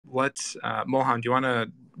let's Mohan, do you want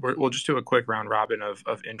to? We'll just do a quick round robin of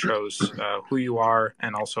intros, who you are,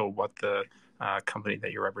 and also what the company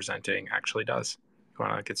that you're representing actually does. You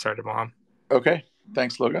want to get started, Mohan? Okay,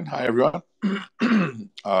 thanks, Logan. Hi, everyone.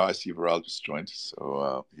 I see Viral just joined,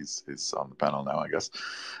 so he's on the panel now, I guess.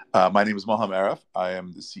 My name is Mohan Arif. I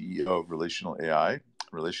am the CEO of Relational AI.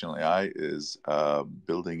 Relational AI is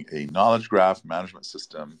building a knowledge graph management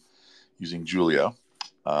system using Julia.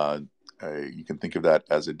 You can think of that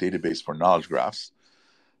as a database for knowledge graphs.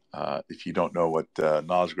 If you don't know what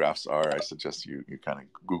knowledge graphs are, I suggest you kind of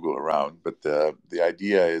Google around. But the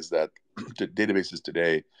idea is that the databases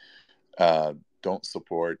today don't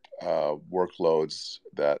support workloads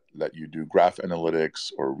that let you do graph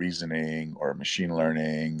analytics or reasoning or machine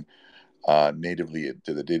learning natively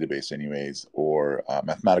to the database anyways, or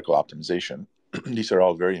mathematical optimization. These are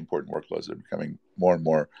all very important workloads that are becoming more and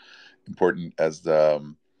more important as the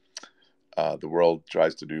world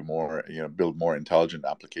tries to do more, build more intelligent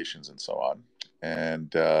applications and so on. And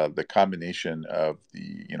the combination of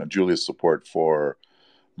the, Julia's support for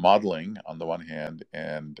modeling on the one hand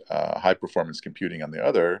and high performance computing on the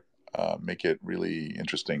other make it really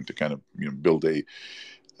interesting to kind of build a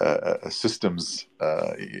systems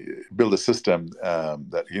build a system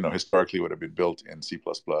that historically would have been built in C++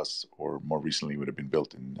 or more recently would have been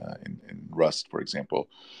built in Rust, for example,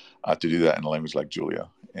 to do that in a language like Julia.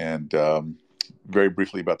 And very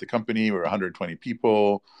briefly about the company, we're 120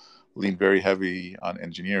 people, lean very heavy on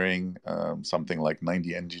engineering, something like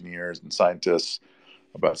 90 engineers and scientists.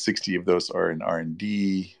 About 60 of those are in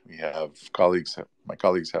R&D. We have my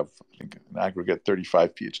colleagues have, I think, in aggregate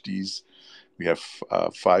 35 PhDs. We have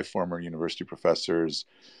 5 former university professors.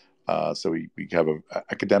 So we have an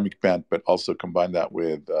academic bent, but also combine that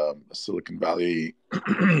with a Silicon Valley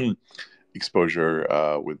exposure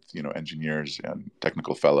with engineers and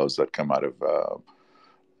technical fellows that come out of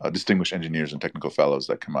distinguished engineers and technical fellows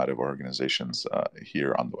that come out of organizations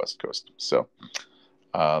here on the West Coast. So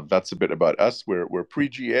that's a bit about us. We're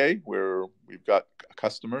pre-GA, where we've got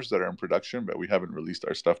customers that are in production, but we haven't released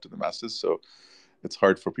our stuff to the masses. So it's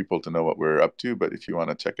hard for people to know what we're up to. But if you want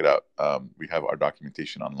to check it out, we have our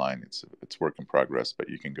documentation online. It's work in progress, but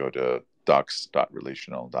you can go to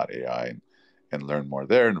docs.relational.ai and learn more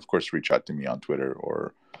there. And of course, reach out to me on Twitter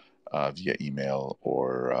or via email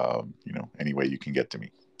or any way you can get to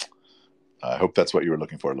me. I hope that's what you were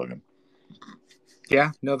looking for, Logan.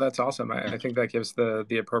 Yeah, no, that's awesome. I think that gives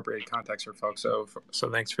the appropriate context for folks. So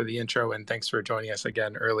thanks for the intro and thanks for joining us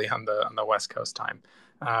again early on the West Coast time.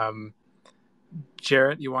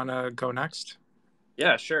 Jarrett, you want to go next?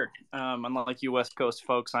 Yeah, sure. Unlike you West Coast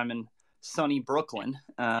folks, I'm in sunny Brooklyn.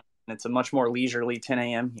 And it's a much more leisurely 10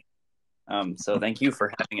 a.m. here. So thank you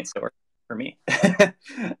for having it so early for me.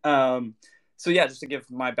 So yeah, just to give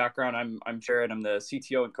my background, I'm Jarrett. I'm the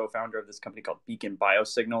CTO and co-founder of this company called Beacon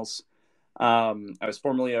Biosignals. I was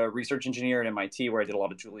formerly a research engineer at MIT, where I did a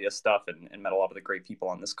lot of Julia stuff and met a lot of the great people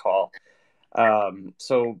on this call.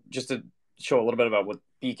 So just to show a little bit about what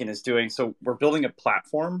Beacon is doing. So we're building a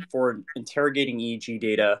platform for interrogating EEG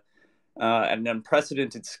data at an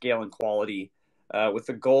unprecedented scale and quality with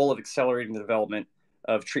the goal of accelerating the development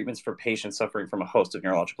of treatments for patients suffering from a host of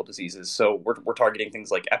neurological diseases. So we're targeting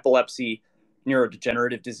things like epilepsy,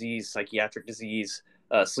 neurodegenerative disease, psychiatric disease,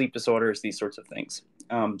 sleep disorders, these sorts of things.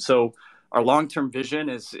 So our long-term vision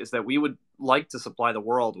is that we would like to supply the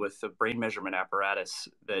world with a brain measurement apparatus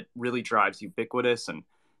that really drives ubiquitous and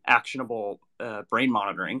actionable brain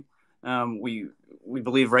monitoring. We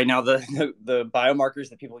believe right now the biomarkers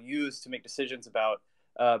that people use to make decisions about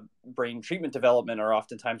brain treatment development are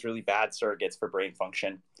oftentimes really bad surrogates for brain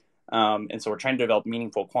function. And so we're trying to develop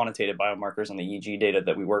meaningful quantitative biomarkers on the EEG data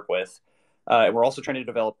that we work with. And we're also trying to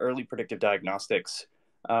develop early predictive diagnostics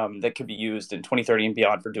that could be used in 2030 and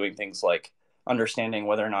beyond for doing things like understanding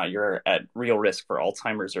whether or not you're at real risk for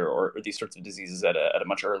Alzheimer's or these sorts of diseases at a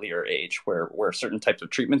much earlier age, where certain types of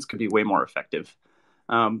treatments could be way more effective.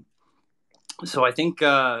 So I think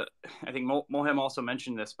Mohan also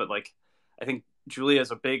mentioned this, but I think Julia is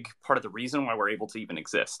a big part of the reason why we're able to even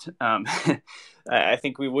exist. I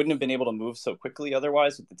think we wouldn't have been able to move so quickly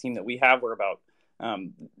otherwise with the team that we have. We're about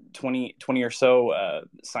 20 or so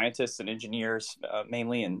scientists and engineers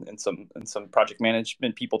mainly, and some project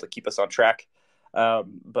management people to keep us on track.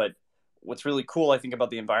 But what's really cool, I think, about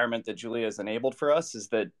the environment that Julia has enabled for us is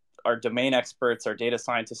that our domain experts, our data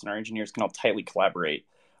scientists, and our engineers can all tightly collaborate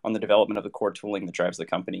on the development of the core tooling that drives the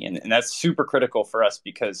company. And that's super critical for us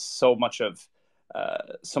because so much of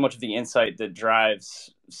the insight that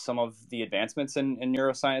drives some of the advancements in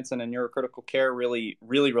neuroscience and in neurocritical care really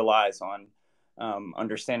relies on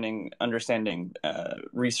understanding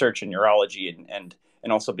research in neurology and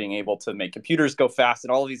and also being able to make computers go fast.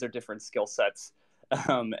 And all of these are different skill sets.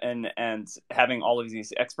 And having all of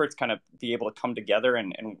these experts kind of be able to come together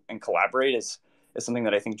and collaborate is something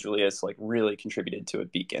that I think Julia has like really contributed to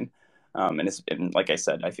at Beacon. And like I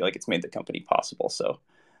said, I feel like it's made the company possible. So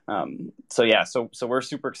we're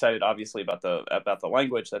super excited, obviously, about the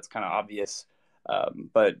language. That's kind of obvious,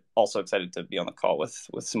 but also excited to be on the call with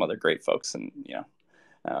some other great folks, and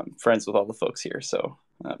friends with all the folks here. So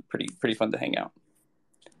pretty fun to hang out.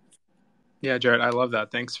 Yeah, Jared, I love that.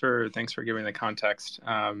 Thanks for giving the context.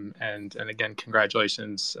 And again,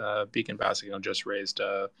 congratulations. Beacon Biosignal just raised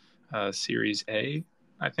a Series A,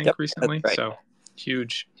 I think, Yep, recently. that's right. So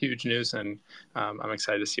huge news, and I'm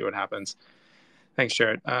excited to see what happens. Thanks,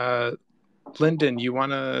 Jared. Lyndon, you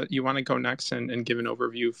wanna go next and give an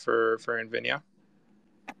overview for NVINIA?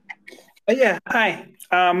 Yeah, hi.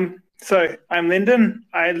 So I'm Lyndon.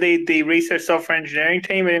 I lead the research software engineering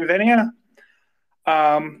team at NVINIA.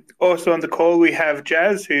 Also on the call, we have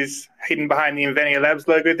Jazz, who's hidden behind the NVINIA Labs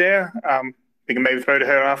logo there. We can maybe throw to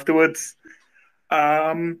her afterwards.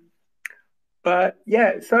 But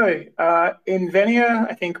yeah, so NVINIA,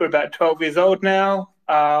 I think we're about 12 years old now.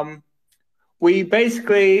 We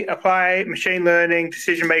basically apply machine learning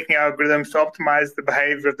decision-making algorithms to optimize the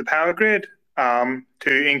behavior of the power grid, to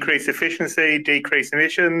increase efficiency, decrease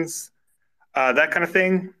emissions, that kind of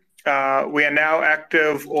thing. We are now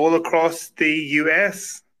active all across the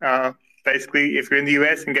US. Basically, if you're in the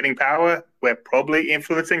US and getting power, we're probably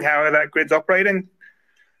influencing how that grid's operating,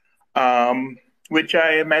 which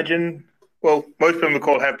I imagine, well, most people on the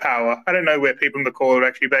call have power. I don't know where people on the call are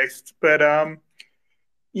actually based, but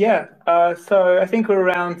yeah. So I think we're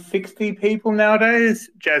around 60 people nowadays.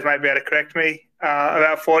 Jazz might be able to correct me.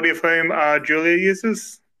 About 40 of whom are Julia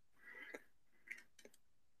users.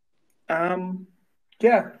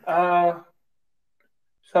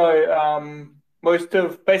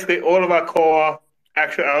 Basically all of our core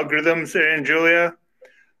actual algorithms are in Julia.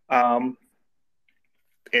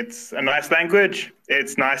 It's a nice language.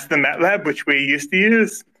 It's nicer than MATLAB, which we used to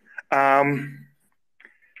use.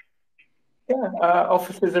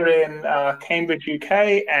 Offices are in Cambridge,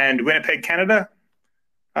 UK, and Winnipeg, Canada.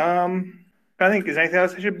 I think, is there anything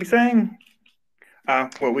else I should be saying?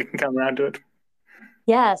 Well, we can come around to it.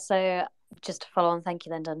 Yeah, so just to follow on, thank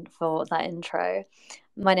you, Lyndon, for that intro.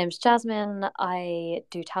 My name's Jasmine. I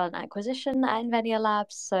do talent acquisition at NVIDIA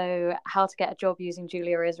Labs. So how to get a job using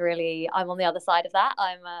Julia is really, I'm on the other side of that.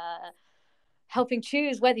 I'm helping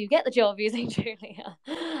choose whether you get the job using Julia.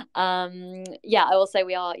 I will say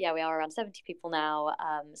we are around 70 people now,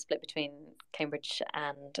 split between Cambridge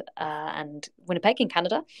and Winnipeg in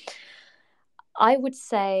Canada. I would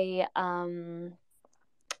say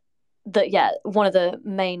that one of the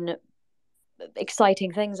main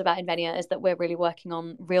exciting things about NVIDIA is that we're really working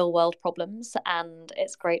on real world problems, and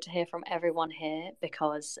it's great to hear from everyone here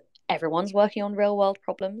because everyone's working on real world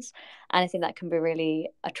problems, and I think that can be really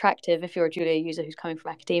attractive. If you're a Julia user who's coming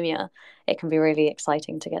from academia, it can be really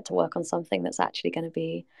exciting to get to work on something that's actually going to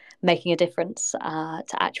be making a difference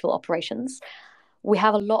to actual operations. We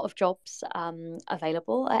have a lot of jobs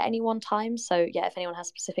available at any one time. So yeah, if anyone has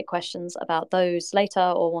specific questions about those later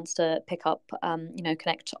or wants to pick up,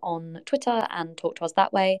 connect on Twitter and talk to us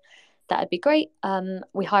that way, that'd be great.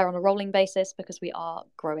 We hire on a rolling basis because we are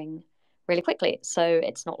growing really quickly. So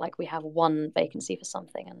it's not like we have one vacancy for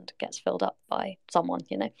something and gets filled up by someone,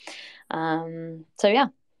 So yeah,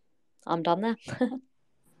 I'm done there.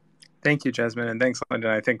 Thank you, Jasmine, and thanks, Lyndon.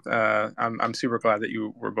 I think I'm super glad that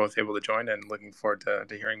you were both able to join and looking forward to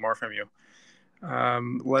hearing more from you.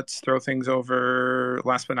 Let's throw things over,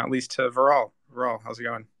 last but not least, to Viral. Viral, how's it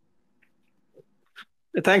going?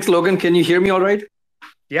 Thanks, Logan. Can you hear me all right?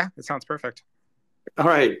 Yeah, it sounds perfect. All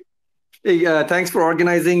right. Hey, thanks for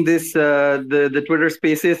organizing this, the Twitter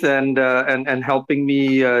Spaces and helping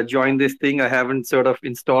me join this thing. I haven't sort of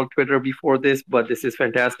installed Twitter before this, but this is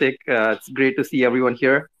fantastic. It's great to see everyone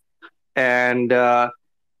here. And,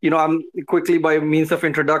 I'm quickly, by means of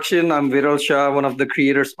introduction, I'm Viral Shah, one of the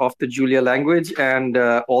creators of the Julia language and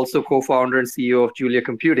also co-founder and CEO of Julia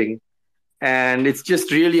Computing. And it's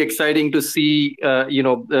just really exciting to see,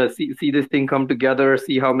 see this thing come together,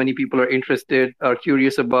 see how many people are interested, are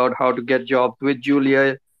curious about how to get jobs with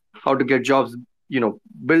Julia, how to get jobs,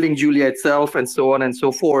 building Julia itself, and so on and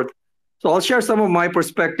so forth. So I'll share some of my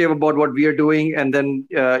perspective about what we are doing, and then,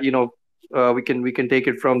 we can take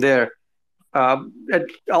it from there. At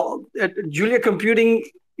Julia Computing,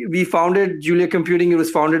 we founded Julia Computing. It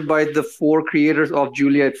was founded by the four creators of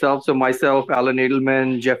Julia itself. So myself, Alan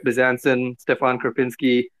Edelman, Jeff Bezanson, Stefan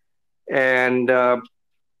Krupinski. And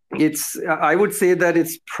I would say that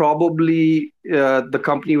it's probably the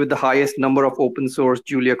company with the highest number of open source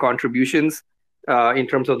Julia contributions in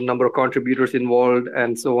terms of the number of contributors involved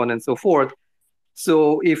and so on and so forth.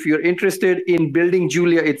 So if you're interested in building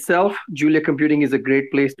Julia itself, Julia Computing is a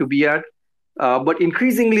great place to be at. But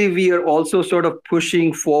increasingly, we are also sort of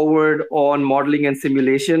pushing forward on modeling and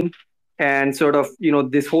simulation, and sort of,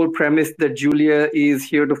 this whole premise that Julia is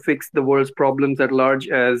here to fix the world's problems at large,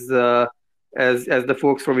 as the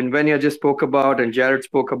folks from Invenia just spoke about, and Jared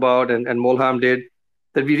spoke about, and Molham did,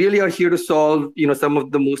 that we really are here to solve, some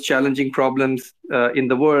of the most challenging problems in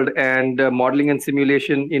the world. And modeling and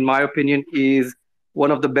simulation, in my opinion, is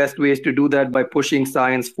one of the best ways to do that by pushing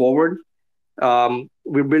science forward.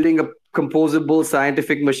 We're building a composable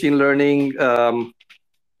scientific machine learning,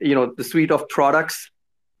 the suite of products.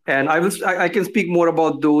 And I can speak more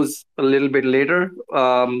about those a little bit later,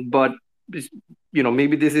 but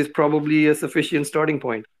maybe this is probably a sufficient starting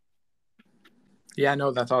point. Yeah,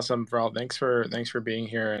 no, that's awesome, Viral. Thanks for being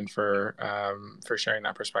here and for sharing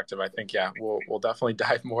that perspective. I think we'll definitely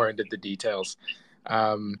dive more into the details.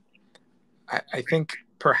 I think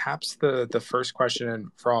perhaps the first question, and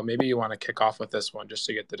Viral, maybe you want to kick off with this one just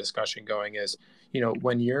to get the discussion going, is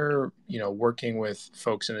when you're working with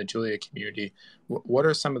folks in the Julia community, what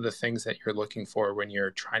are some of the things that you're looking for when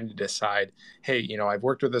you're trying to decide, hey, I've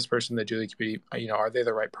worked with this person in the Julia community, are they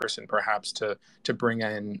the right person perhaps to bring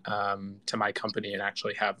in to my company and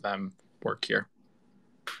actually have them work here?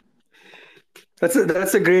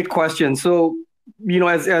 That's a great question. So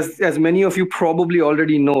as many of you probably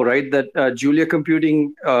already know, right, that Julia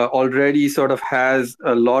Computing already sort of has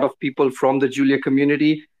a lot of people from the Julia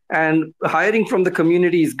community. And hiring from the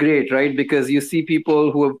community is great, right? Because you see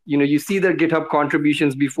people who have, you see their GitHub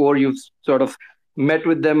contributions before, you've sort of met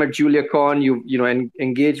with them at JuliaCon,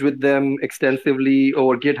 engaged with them extensively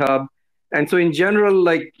over GitHub. And so in general,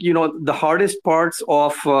 the hardest parts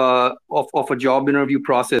of a job interview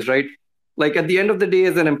process, right? Like at the end of the day,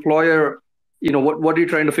 as an employer, what are you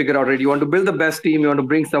trying to figure out, right? You want to build the best team. You want to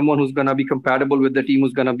bring someone who's going to be compatible with the team,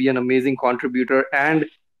 who's going to be an amazing contributor, and,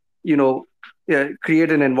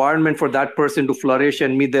 create an environment for that person to flourish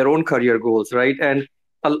and meet their own career goals, right? And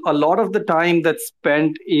a lot of the time that's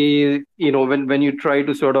spent is, when you try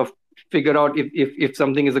to sort of figure out if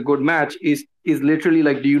something is a good match is literally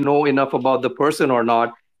like, do you know enough about the person or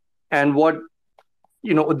not? And what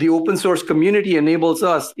the open source community enables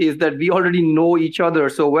us is that we already know each other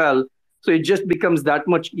so well. So it just becomes that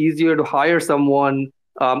much easier to hire someone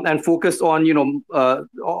and focus on,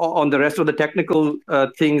 on the rest of the technical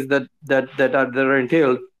things that are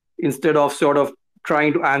entailed, instead of sort of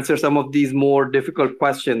trying to answer some of these more difficult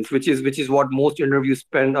questions, which is what most interviews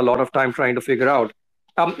spend a lot of time trying to figure out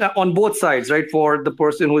on both sides, right? For the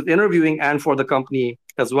person who's interviewing and for the company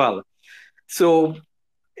as well. So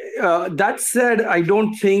that said, I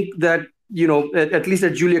don't think that, at least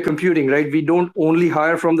at Julia Computing, right, we don't only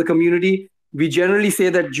hire from the community. We generally say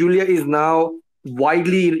that Julia is now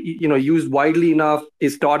widely, used widely enough,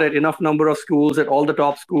 is taught at enough number of schools, at all the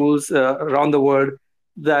top schools around the world,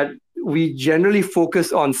 that we generally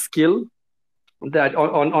focus on skill, that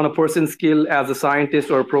on a person's skill as a scientist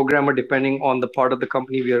or a programmer, depending on the part of the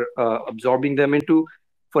company we are absorbing them into.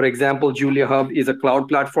 For example, Julia Hub is a cloud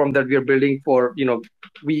platform that we are building for,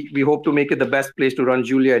 we hope to make it the best place to run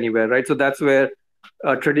Julia anywhere, right? So that's where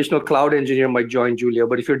a traditional cloud engineer might join Julia.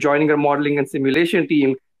 But if you're joining a modeling and simulation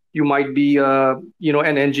team, you might be,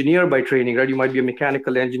 an engineer by training, right? You might be a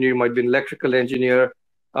mechanical engineer, you might be an electrical engineer,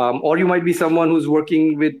 or you might be someone who's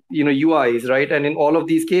working with, UIs, right? And in all of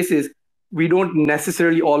these cases, we don't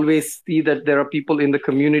necessarily always see that there are people in the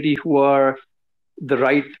community who are the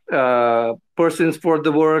right persons for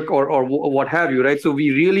the work or what have you, right? So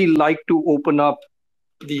we really like to open up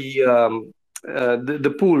the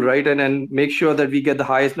pool, right? And make sure that we get the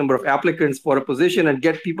highest number of applicants for a position and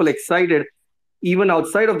get people excited even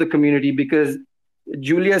outside of the community, because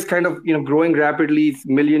Julia is kind of, growing rapidly. It's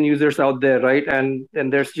million users out there, right? And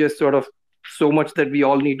there's just sort of so much that we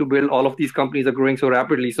all need to build. All of these companies are growing so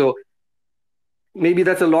rapidly. So maybe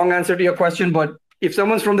that's a long answer to your question, but if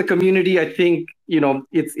someone's from the community, I think,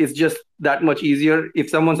 it's just that much easier. If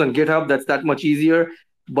someone's on GitHub, that's that much easier.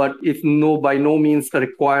 But by no means a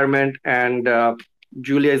requirement, and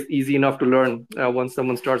Julia is easy enough to learn once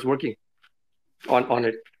someone starts working on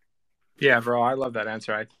it. Yeah, Viral, I love that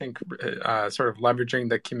answer. I think sort of leveraging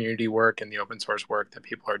the community work and the open source work that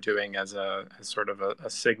people are doing as sort of a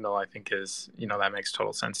signal, I think is, that makes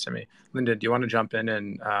total sense to me. Linda, do you want to jump in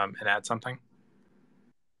and add something?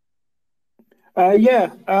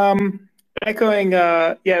 Echoing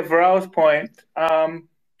Viral's point.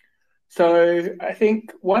 So I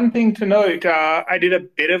think one thing to note, I did a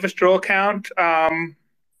bit of a straw count at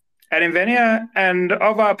Invenia, and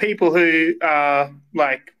of our people who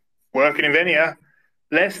work at Invenia,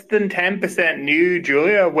 less than 10% knew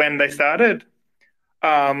Julia when they started.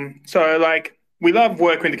 So we love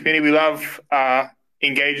working with the community. We love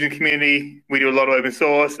engaging the community. We do a lot of open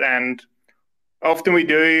source, and often we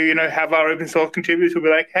do, have our open source contributors who'll be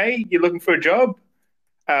like, "Hey, you're looking for a job?"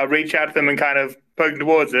 Reach out to them and kind of poke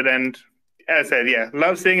towards it. And as I said, yeah,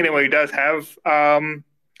 love seeing anyone who does have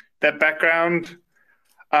that background.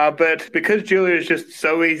 But because Julia is just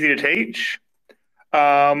so easy to teach,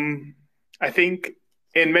 I think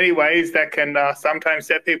in many ways that can sometimes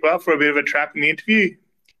set people up for a bit of a trap in the interview.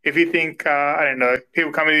 If you think, I don't know,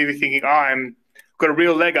 people come in and you thinking, "Oh, I'm got a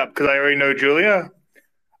real leg up because I already know Julia,"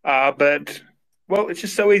 but well, it's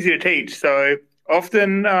just so easy to teach. So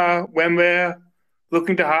often when we're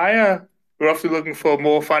looking to hire, we're often looking for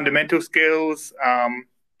more fundamental skills,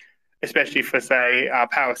 especially for, say,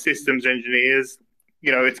 power systems engineers.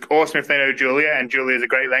 It's awesome if they know Julia, and Julia is a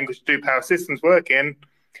great language to do power systems work in.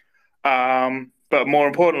 But more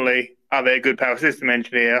importantly, are they a good power system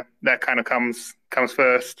engineer? That kind of comes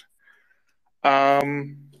first. So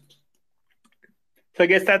I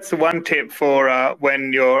guess that's the one tip for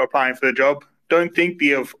when you're applying for the job. Don't think that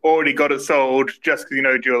you've already got it sold just because you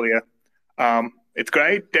know Julia. It's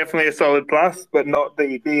great, definitely a solid plus, but not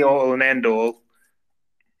the be all and end all.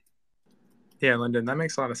 Yeah, Lyndon, that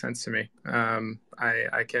makes a lot of sense to me.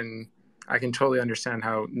 I can totally understand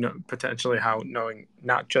how potentially how knowing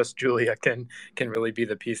not just Julia can really be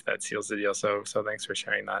the piece that seals the deal. So thanks for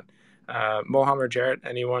sharing that. Moham or Jarrett,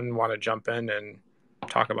 anyone want to jump in and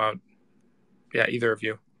talk about? Yeah, either of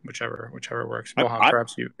you, whichever works. Moham,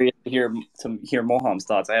 perhaps you. Hear Moham's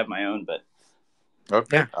thoughts. I have my own, but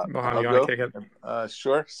okay. Yeah, Moham, you want to take it?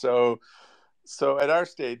 Sure. So at our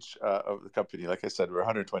stage of the company, like I said, we're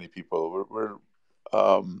 120 people. We're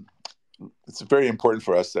it's very important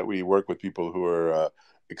for us that we work with people who are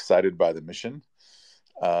excited by the mission.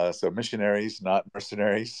 So missionaries, not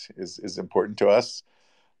mercenaries, is important to us.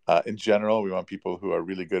 In general, we want people who are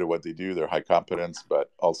really good at what they do. They're high competence,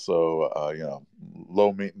 but also,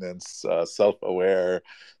 low maintenance, self-aware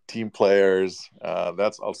team players.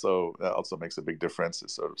 That also makes a big difference.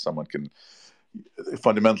 So someone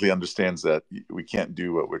fundamentally understands that we can't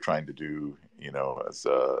do what we're trying to do, as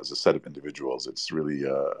a set of individuals. It's really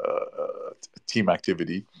a team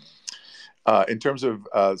activity. In terms of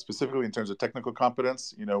specifically in terms of technical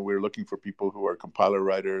competence, we're looking for people who are compiler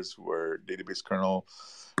writers, who are database kernel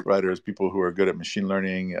writers, people who are good at machine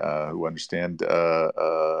learning, who understand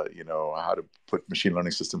how to put machine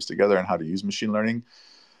learning systems together and how to use machine learning.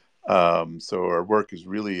 So our work is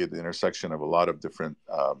really at the intersection of a lot of different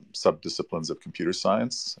subdisciplines of computer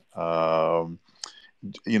science.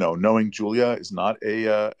 Knowing Julia is not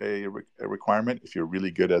a requirement if you're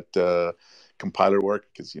really good at compiler work,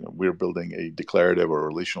 because we're building a declarative or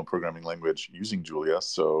relational programming language using Julia,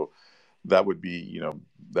 so that would be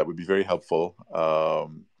very helpful.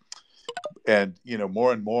 And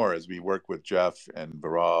more and more as we work with Jeff and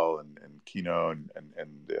Viral and Kino and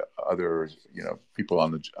other people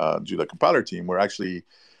on the Julia compiler team, we're actually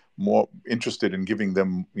more interested in giving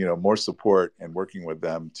them more support and working with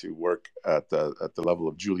them to work at the level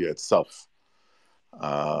of Julia itself.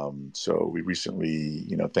 So we recently,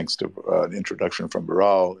 thanks to an introduction from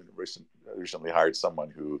Viral, recently hired someone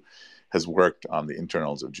who has worked on the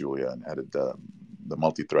internals of Julia and added the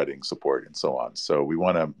multi-threading support and so on. So we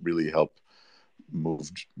want to really help move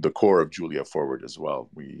the core of Julia forward as well.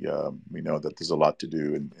 We know that there's a lot to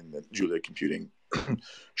do, and that Julia computing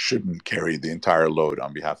shouldn't carry the entire load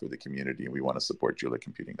on behalf of the community, and we want to support Julia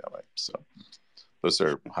computing that way. So those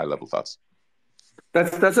are high-level thoughts.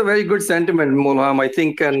 That's a very good sentiment, Moham. I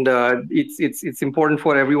think, and it's important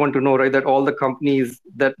for everyone to know, right, that all the companies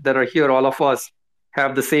that are here, all of us,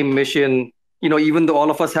 have the same mission. Even though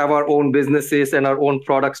all of us have our own businesses and our own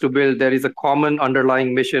products to build, there is a common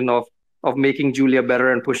underlying mission of making Julia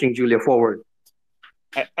better and pushing Julia forward.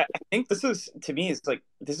 I think this is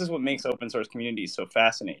what makes open source communities so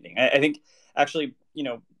fascinating. I think actually,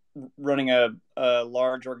 running a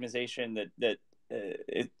large organization that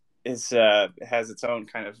has its own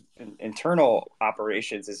kind of internal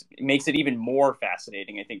operations makes it even more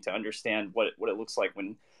fascinating, I think, to understand what it looks like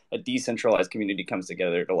when a decentralized community comes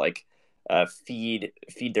together to feed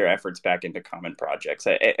their efforts back into common projects.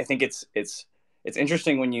 I think it's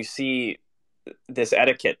interesting when you see this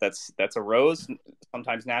etiquette that's arose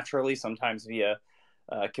sometimes naturally, sometimes via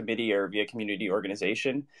committee or via community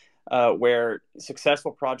organization, where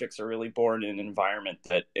successful projects are really born in an environment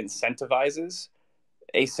that incentivizes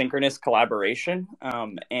asynchronous collaboration,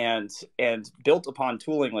 and built upon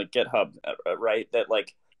tooling like GitHub, right? That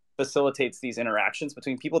like facilitates these interactions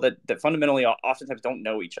between people that fundamentally oftentimes don't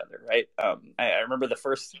know each other, right? I remember the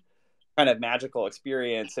first kind of magical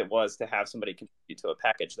experience it was to have somebody contribute to a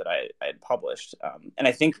package that I had published, and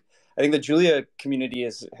I think the Julia community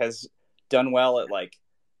has done well at like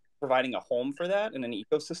providing a home for that and an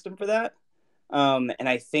ecosystem for that, and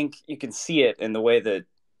I think you can see it in the way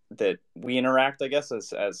that we interact, I guess,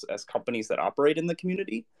 as companies that operate in the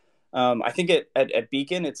community. I think at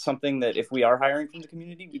Beacon, it's something that if we are hiring from the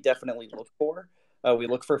community, we definitely look for. We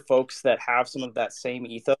look for folks that have some of that same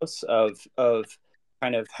ethos of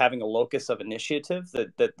kind of having a locus of initiative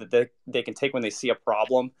that they can take when they see a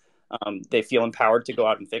problem. They feel empowered to go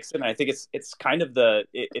out and fix it. And I think it's kind of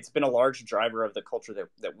it's been a large driver of the culture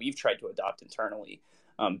that we've tried to adopt internally,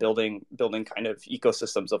 building kind of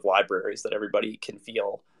ecosystems of libraries that everybody can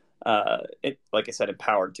feel, like I said,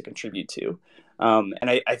 empowered to contribute to. And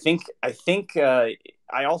I think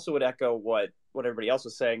I also would echo what everybody else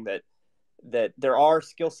was saying, that there are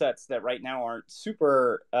skill sets that right now aren't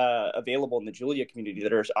super available in the Julia community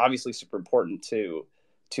that are obviously super important to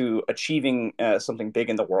achieving something big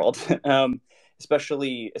in the world.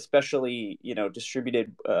 Especially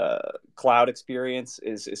distributed cloud experience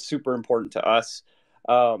is super important to us.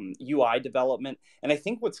 UI development, and I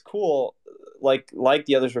think what's cool, like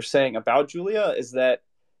the others were saying about Julia, is that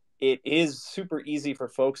it is super easy for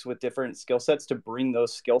folks with different skill sets to bring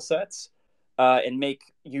those skill sets and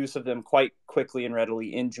make use of them quite quickly and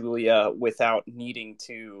readily in Julia without needing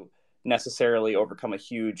to necessarily overcome a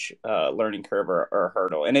huge learning curve or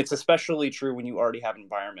hurdle. And it's especially true when you already have an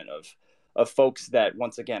environment of folks that,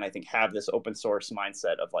 once again, I think have this open source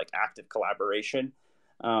mindset of like active collaboration,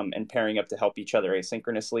 and pairing up to help each other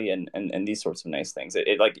asynchronously and these sorts of nice things.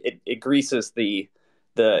 It greases the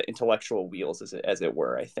intellectual wheels, as it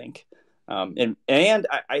were, I think. And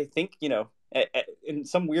I think, in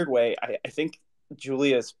some weird way, I think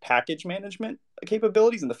Julia's package management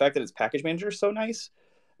capabilities and the fact that its package manager is so nice,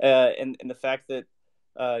 and the fact that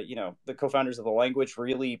the co-founders of the language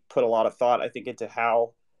really put a lot of thought, I think, into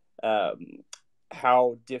how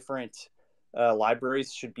different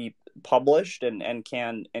libraries should be published and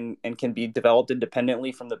can be developed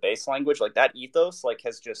independently from the base language. Like that ethos,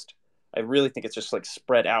 I really think it's just like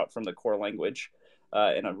spread out from the core language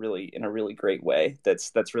in a really great way.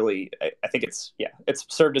 That's really, I think it's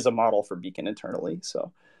served as a model for Beacon internally.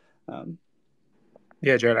 So.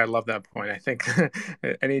 Yeah, Jared, I love that point. I think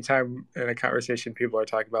anytime in a conversation people are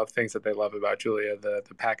talking about things that they love about Julia, the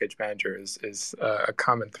package manager is a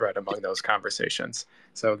common thread among those conversations.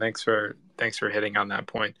 So thanks for hitting on that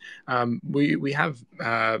point. We have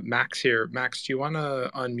Max here. Max, do you want to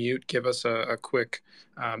unmute, give us a quick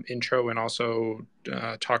intro, and also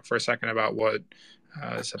talk for a second about what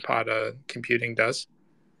Zapata Computing does?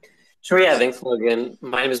 Sure, yeah, thanks, Logan.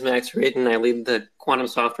 My name is Max Rayton. I lead the quantum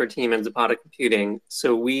software team at Zapata Computing.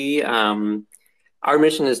 So we, our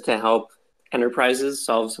mission is to help enterprises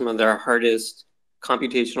solve some of their hardest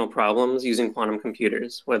computational problems using quantum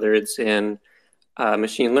computers, whether it's in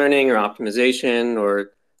machine learning or optimization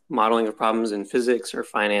or modeling of problems in physics or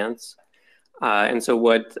finance. And so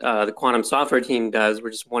what the quantum software team does, we're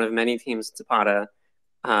just one of many teams at Zapata,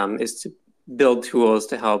 is to build tools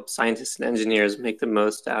to help scientists and engineers make the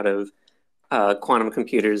most out of quantum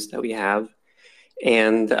computers that we have.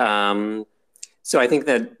 And so I think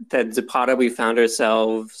that Zapata, we found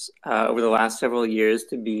ourselves over the last several years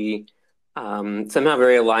to be somehow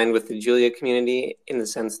very aligned with the Julia community, in the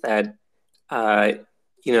sense that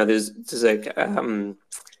there's a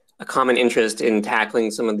common interest in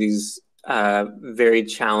tackling some of these very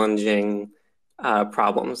challenging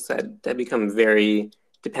problems that become very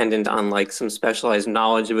dependent on like some specialized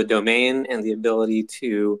knowledge of a domain and the ability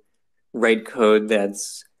to write code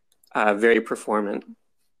that's very performant.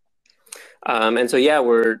 And so, yeah,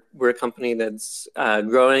 we're a company that's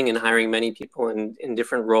growing and hiring many people in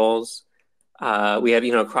different roles. We have,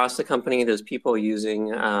 across the company, there's people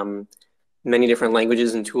using many different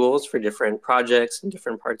languages and tools for different projects and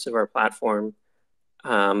different parts of our platform.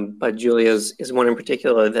 But Julia is one in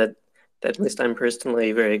particular that at least I'm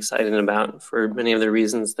personally very excited about, for many of the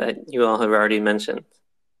reasons that you all have already mentioned.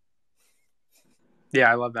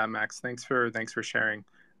 Yeah, I love that, Max. Thanks for sharing.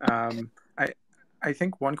 I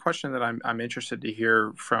think one question that I'm interested to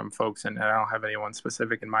hear from folks, and I don't have anyone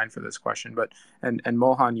specific in mind for this question, but and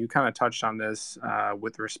Mohan, you kind of touched on this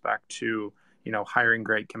with respect to hiring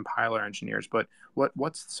great compiler engineers, but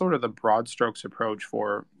what's sort of the broad strokes approach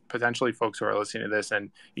for potentially folks who are listening to this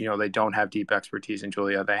and they don't have deep expertise in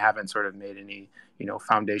Julia, they haven't sort of made any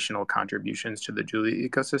foundational contributions to the Julia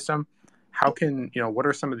ecosystem? how can, what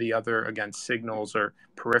are some of the other, again, signals or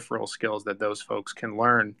peripheral skills that those folks can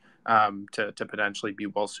learn to potentially be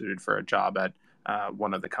well suited for a job at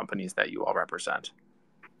one of the companies that you all represent?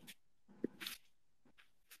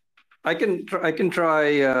 I can try,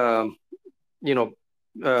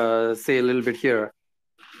 say a little bit here.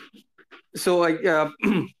 So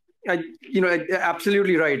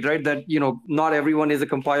absolutely right, that, not everyone is a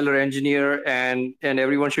compiler engineer, and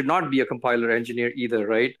everyone should not be a compiler engineer either,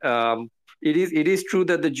 right? It is true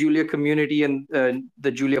that the Julia community and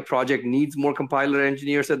the Julia project needs more compiler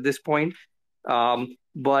engineers at this point.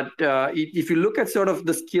 But if you look at sort of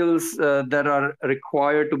the skills that are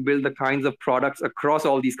required to build the kinds of products across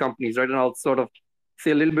all these companies, right? And I'll sort of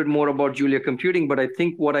say a little bit more about Julia Computing, but I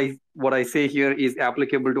think what I say here is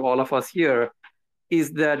applicable to all of us here,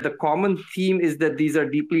 is that the common theme is that these are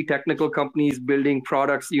deeply technical companies building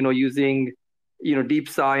products, using, deep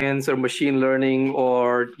science or machine learning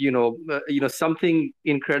or, something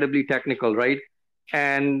incredibly technical, right?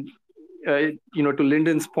 And, to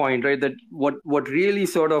Lyndon's point, right, that what really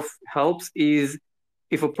sort of helps is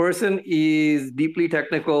if a person is deeply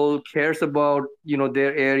technical, cares about,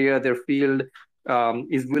 their area, their field,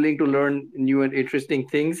 is willing to learn new and interesting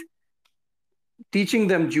things, teaching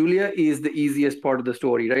them Julia is the easiest part of the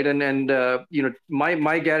story, right? And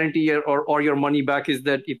my guarantee or your money back is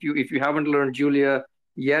that if you haven't learned Julia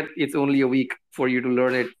yet, it's only a week for you to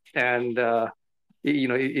learn it. And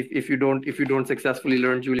if you don't successfully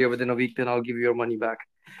learn Julia within a week, then I'll give you your money back.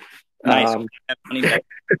 Nice. Money back.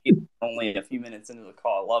 Only a few minutes into the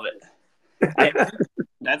call. I love it.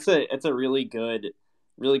 That's a really good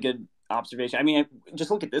observation. I mean, just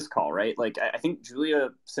look at this call, right? Like, I think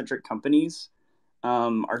Julia-centric companies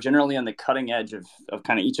are generally on the cutting edge of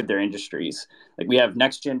kind of each of their industries. Like, we have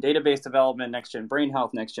next-gen database development, next-gen brain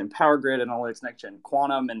health, next-gen power grid analytics, next-gen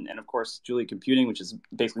quantum, and of course, Julia Computing, which is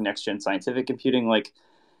basically next-gen scientific computing. Like,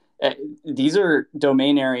 these are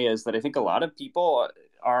domain areas that I think a lot of people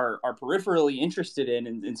are peripherally interested in,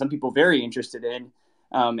 and some people very interested in.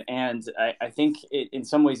 And I think in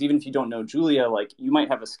some ways, even if you don't know Julia, like, you might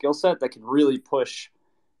have a skill set that could really push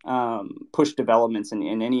developments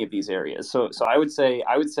in any of these areas. So I would say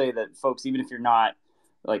that folks, even if you're not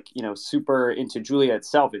like, super into Julia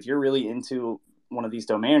itself, if you're really into one of these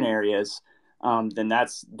domain areas, then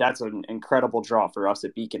that's an incredible draw for us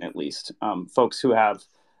at Beacon, at least. Folks who have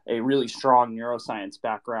a really strong neuroscience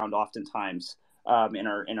background, oftentimes, in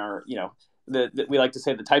our we like to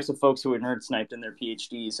say the types of folks who are nerd sniped in their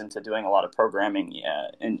PhDs into doing a lot of programming,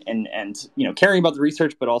 and caring about the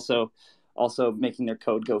research, but also making their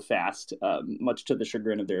code go fast, much to the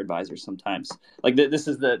chagrin of their advisors sometimes. Like, this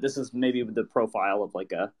is maybe the profile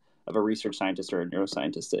of a research scientist or a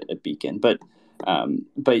neuroscientist at Beacon. But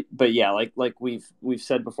yeah, like we've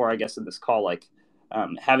said before, I guess, in this call, like,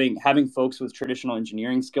 having folks with traditional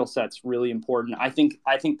engineering skill sets really important. I think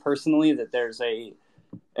personally that there's a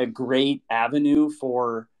great avenue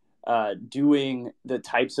for doing the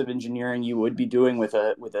types of engineering you would be doing with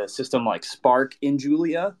a system like Spark in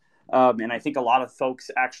Julia. And I think a lot of folks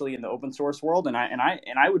actually in the open source world, and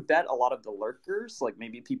I would bet a lot of the lurkers, like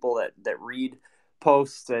maybe people that read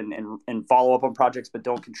posts and follow up on projects but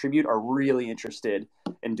don't contribute, are really interested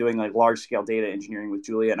in doing like large scale data engineering with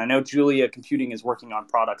Julia. And I know Julia Computing is working on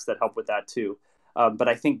products that help with that too. But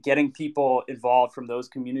I think getting people involved from those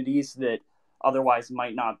communities that otherwise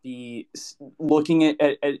might not be looking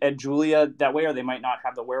at Julia that way, or they might not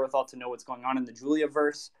have the wherewithal to know what's going on in the Julia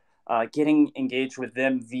verse, getting engaged with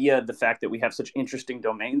them via the fact that we have such interesting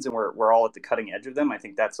domains and we're all at the cutting edge of them. I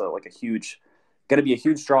think that's going to be a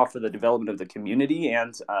huge draw for the development of the community,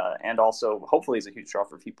 and also hopefully is a huge draw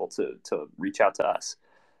for people to reach out to us.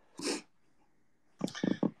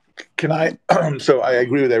 Can I? So I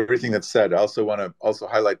agree with everything that's said. I also want to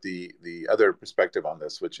highlight the other perspective on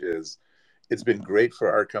this, which is it's been great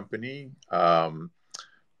for our company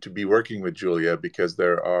to be working with Julia, because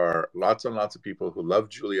there are lots and lots of people who love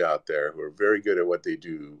Julia out there, who are very good at what they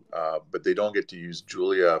do, but they don't get to use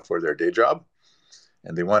Julia for their day job.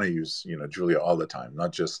 And they want to use, Julia all the time,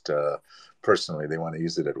 not just personally. They want to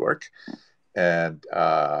use it at work. And,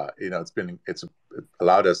 it's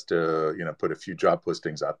allowed us to, put a few job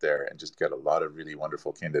postings out there and just get a lot of really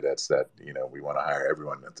wonderful candidates that, we want to hire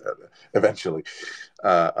everyone eventually,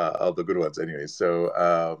 all the good ones anyway.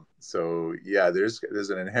 So yeah, there's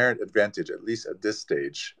an inherent advantage, at least at this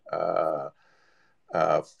stage, for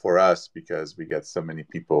us, because we get so many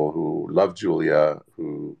people who love Julia,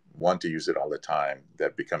 who want to use it all the time,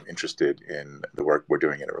 that become interested in the work we're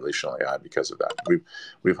doing in relational AI because of that.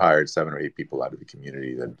 We've hired 7 or 8 people out of the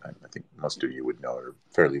community that I think most of you would know are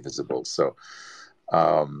fairly visible. So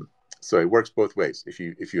So it works both ways. If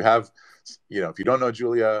you have, if you don't know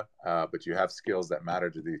Julia, but you have skills that matter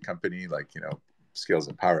to the company, like, skills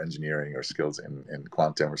in power engineering or skills in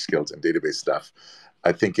quantum or skills in database stuff,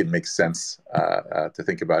 I think it makes sense to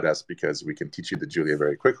think about us, because we can teach you the Julia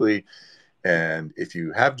very quickly. And if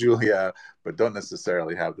you have Julia but don't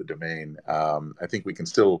necessarily have the domain, I think we can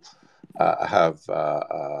still have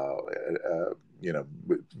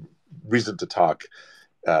reason to talk,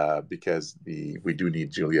 because we do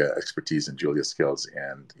need Julia expertise and Julia skills,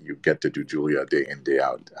 and you get to do Julia day in, day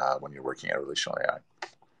out when you're working at relational AI.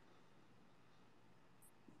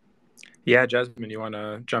 Yeah, Jasmine, you want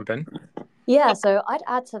to jump in? Yeah, so I'd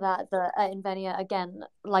add to that at Invenia, again,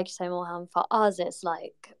 like you say, Mohan, for us, it's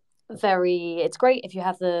like it's great if you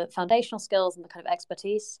have the foundational skills and the kind of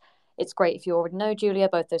expertise. It's great if you already know Julia.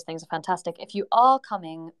 Both those things are fantastic. If you are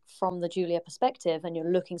coming from the Julia perspective and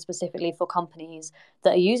you're looking specifically for companies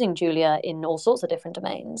that are using Julia in all sorts of different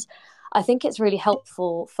domains, I think it's really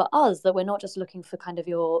helpful for us that we're not just looking for kind of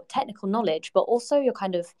your technical knowledge, but also your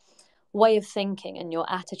kind of way of thinking and your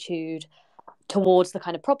attitude towards the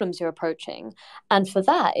kind of problems you're approaching. And for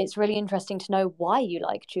that, it's really interesting to know why you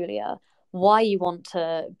like Julia, why you want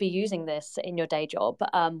to be using this in your day job.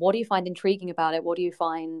 What do you find intriguing about it? What do you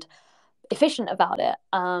find efficient about it?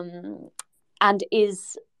 And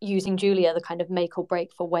is using Julia the kind of make or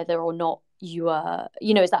break for whether or not you are,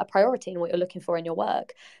 is that a priority in what you're looking for in your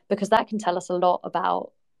work? Because that can tell us a lot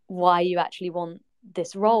about why you actually want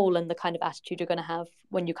this role and the kind of attitude you're going to have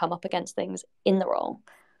when you come up against things in the role.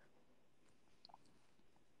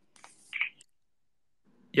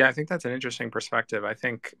 Yeah, I think that's an interesting perspective. I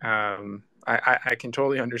think I can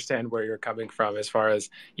totally understand where you're coming from as far as,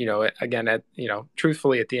 again,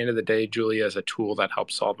 truthfully, at the end of the day, Julia is a tool that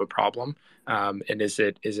helps solve a problem. And is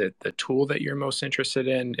it the tool that you're most interested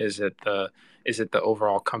in? Is it the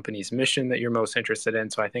overall company's mission that you're most interested in?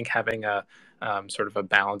 So I think having a sort of a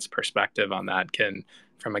balanced perspective on that can,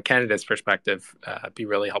 from a candidate's perspective, be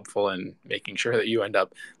really helpful in making sure that you end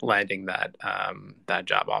up landing that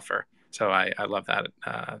job offer. So I love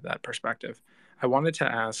that perspective. I wanted to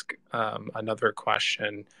ask another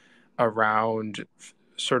question around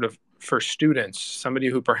sort of for students, somebody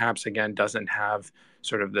who perhaps, again, doesn't have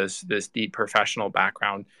sort of this deep professional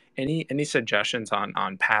background. Any suggestions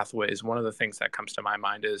on pathways? One of the things that comes to my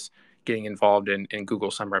mind is getting involved in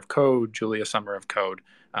Google Summer of Code, Julia Summer of Code.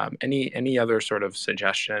 Any other sort of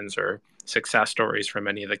suggestions or success stories from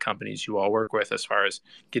any of the companies you all work with as far as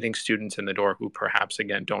getting students in the door who perhaps,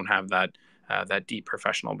 again, don't have that deep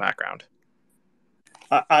professional background?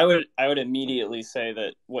 I would immediately say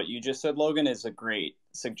that what you just said, Logan, is a great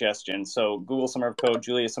suggestion. So Google Summer of Code,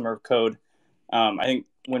 Julia Summer of Code. I think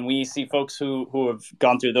when we see folks who have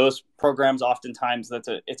gone through those programs, oftentimes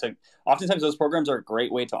those programs are a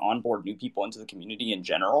great way to onboard new people into the community in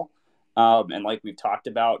general. And like we've talked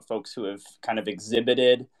about, folks who have kind of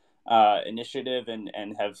exhibited initiative and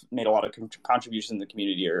have made a lot of contributions in the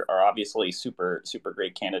community are obviously super, super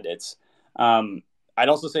great candidates. I'd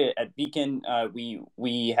also say at Beacon,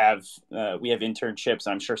 we have internships,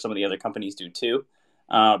 and I'm sure some of the other companies do too.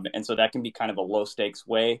 And so that can be kind of a low stakes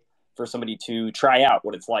way for somebody to try out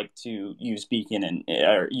what it's like to use Beacon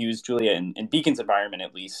or use Julia in Beacon's environment,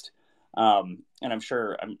 at least. And I'm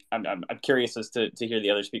sure I'm curious as to hear the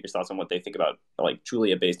other speakers' thoughts on what they think about like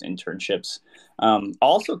Julia-based internships. I'll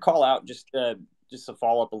also call out just to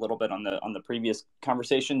follow up a little bit on the previous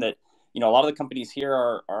conversation that a lot of the companies here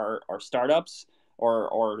are startups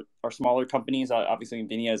or smaller companies. Obviously,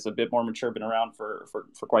 Invenia is a bit more mature, been around for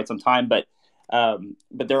quite some time, but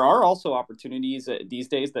there are also opportunities these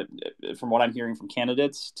days that, from what I'm hearing from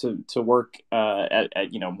candidates, to work at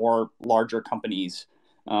more larger companies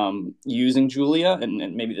using Julia,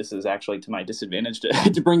 and maybe this is actually to my disadvantage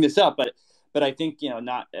to bring this up, but I think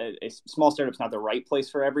not a small startup's not the right place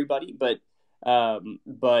for everybody, but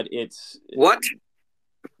it's what.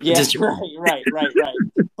 Yeah, right.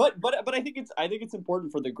 But I think it's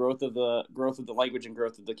important for the growth of the language and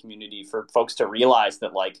growth of the community for folks to realize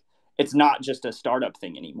that like it's not just a startup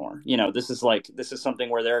thing anymore. This is something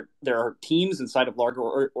where there are teams inside of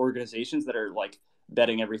larger organizations that are like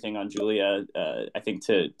betting everything on Julia. I think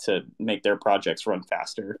to make their projects run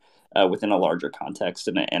faster within a larger context,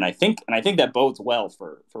 and I think that bodes well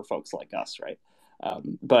for folks like us, right?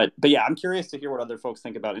 But yeah, I'm curious to hear what other folks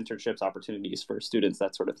think about internships, opportunities for students,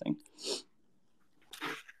 that sort of thing.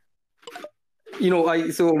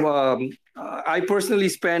 I personally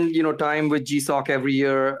spend time with GSOC every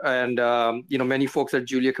year, and many folks at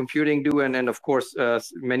Julia Computing do, and of course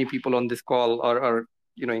many people on this call are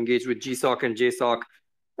engaged with GSOC and JSOC.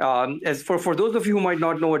 As for those of you who might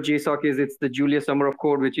not know what JSOC is, it's the Julia Summer of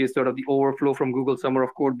Code, which is sort of the overflow from Google Summer of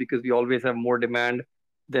Code, because we always have more demand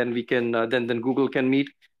than we can than Google can meet.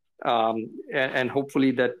 And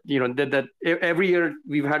hopefully that that every year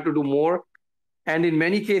we've had to do more. And in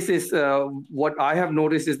many cases, what I have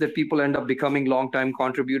noticed is that people end up becoming long-time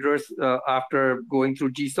contributors after going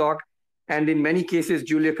through GSOC. And in many cases,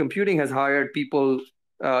 Julia Computing has hired people,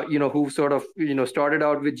 who sort of, started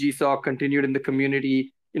out with GSOC, continued in the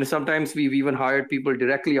community. Sometimes we've even hired people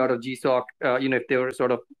directly out of GSOC, if they were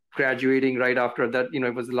sort of graduating right after that,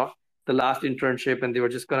 it was the last internship and they were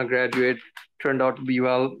just going to graduate. Turned out to be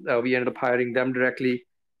well. We ended up hiring them directly.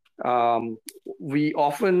 We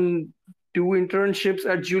often do internships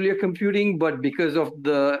at Julia Computing, but because of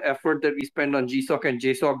the effort that we spend on GSOC and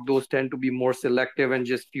JSOC, those tend to be more selective and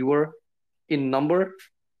just fewer in number.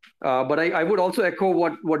 But I would also echo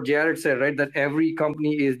what Jared said, right? That every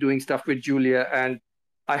company is doing stuff with Julia. And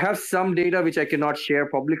I have some data which I cannot share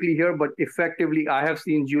publicly here, but effectively I have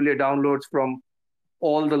seen Julia downloads from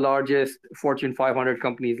all the largest Fortune 500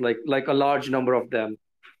 companies, like a large number of them,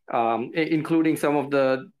 including some of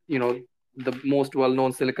the most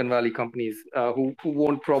well-known Silicon Valley companies who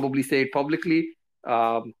won't probably say it publicly,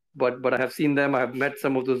 but I have seen them. I have met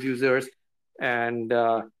some of those users, and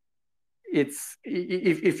it's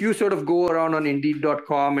if you sort of go around on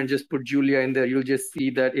Indeed.com and just put Julia in there, you'll just see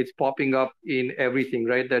that it's popping up in everything,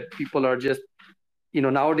 right? That people are just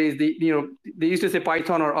nowadays they used to say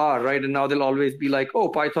Python or R, right? And now they'll always be like, oh,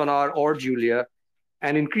 Python, R, or Julia.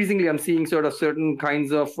 And increasingly, I'm seeing sort of certain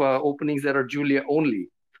kinds of openings that are Julia only.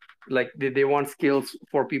 Like they want skills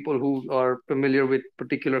for people who are familiar with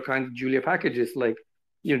particular kinds of Julia packages. Like,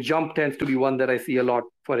 Jump tends to be one that I see a lot,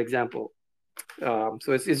 for example. So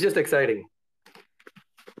it's just exciting.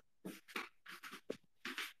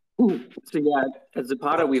 So yeah, at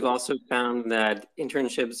Zapata, we've also found that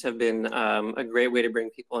internships have been a great way to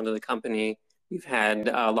bring people into the company. We've had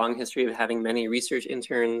a long history of having many research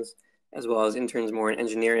interns, as well as interns more in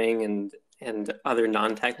engineering and other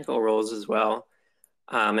non-technical roles as well.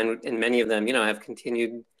 And many of them, have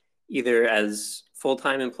continued either as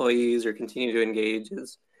full-time employees or continue to engage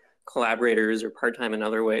as collaborators or part-time in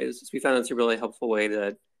other ways. So we found that's a really helpful way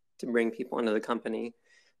to bring people into the company.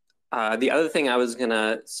 The other thing I was going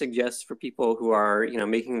to suggest for people who are,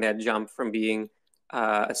 making that jump from being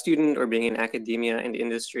a student or being in academia and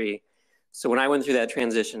industry. So when I went through that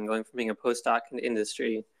transition, going from being a postdoc into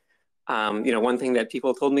industry, one thing that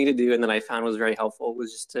people told me to do and that I found was very helpful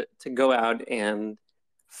was just to go out and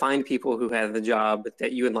find people who have the job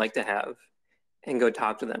that you would like to have and go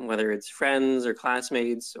talk to them, whether it's friends or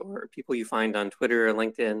classmates or people you find on Twitter or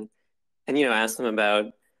LinkedIn, and, ask them about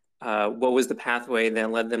what was the pathway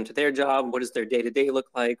that led them to their job? What does their day-to-day look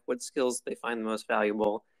like? What skills they find the most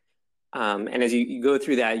valuable? And as you go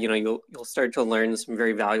through that, you'll start to learn some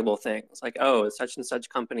very valuable things like, oh, such and such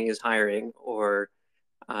company is hiring, or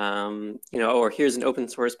or here's an open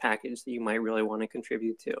source package that you might really want to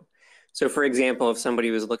contribute to. So for example, if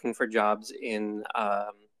somebody was looking for jobs in,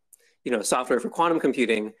 software for quantum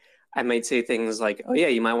computing, I might say things like, oh yeah,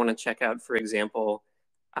 you might want to check out, for example,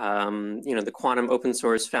 the Quantum Open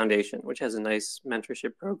Source Foundation, which has a nice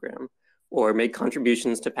mentorship program, or make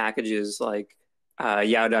contributions to packages like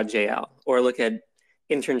Yao.jl, or look at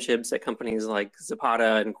internships at companies like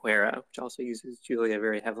Zapata and Quera, which also uses Julia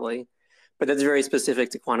very heavily. But that's very specific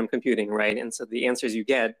to quantum computing, right? And so the answers you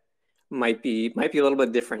get might be a little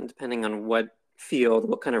bit different depending on what field,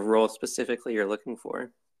 what kind of role specifically you're looking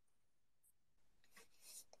for.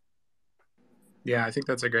 Yeah, I think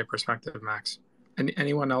that's a great perspective, Max.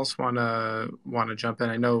 Anyone else want to jump in?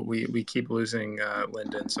 I know we keep losing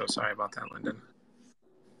Lyndon, so sorry about that, Lyndon.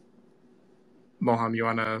 Moham, you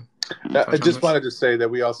want to? I just wanted to say that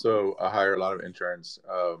we also hire a lot of interns.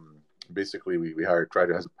 Basically, we try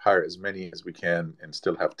to hire as many as we can and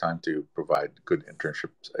still have time to provide good internship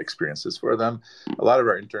experiences for them. A lot of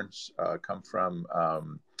our interns come from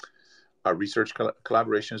our research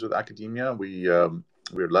collaborations with academia.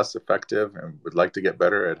 We're less effective and would like to get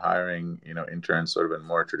better at hiring, interns sort of in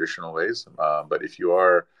more traditional ways. But if you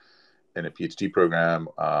are in a PhD program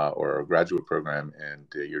or a graduate program and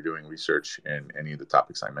you're doing research in any of the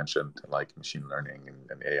topics I mentioned, like machine learning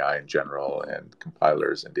and AI in general, and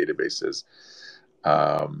compilers and databases,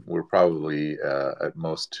 we're probably at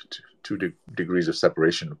most two degrees of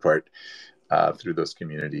separation apart through those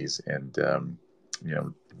communities, and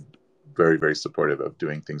very, very supportive of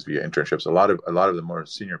doing things via internships. A lot of the more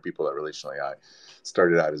senior people at Relational AI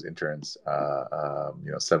started out as interns,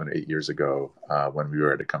 7 or 8 years ago when we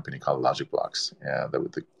were at a company called Logic Blocks, and that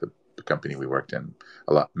was the company we worked in.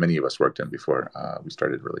 Many of us worked in before we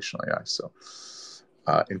started Relational AI. So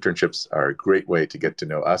internships are a great way to get to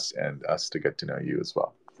know us and us to get to know you as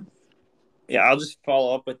well. Yeah, I'll just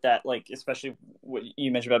follow up with that, like especially what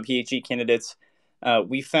you mentioned about PhD candidates.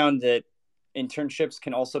 We found that internships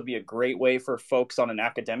can also be a great way for folks on an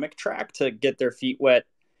academic track to get their feet wet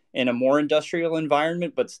in a more industrial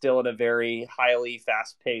environment, but still in a very highly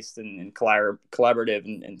fast-paced and collaborative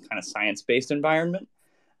and kind of science-based environment,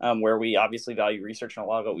 where we obviously value research, and a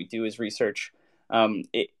lot of what we do is research. We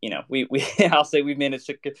I'll say we've managed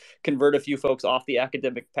to convert a few folks off the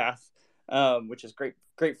academic path, which is great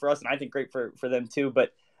for us, and I think great for them too.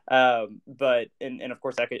 But of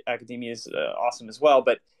course, academia is awesome as well.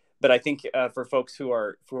 But I think for folks who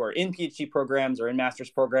are in PhD programs or in master's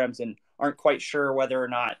programs and aren't quite sure whether or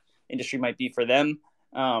not industry might be for them,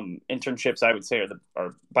 internships, I would say,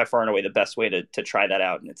 are by far and away the best way to try that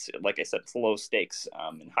out. And it's, like I said, it's low stakes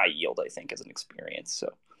and high yield, I think, as an experience. So.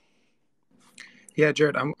 Yeah,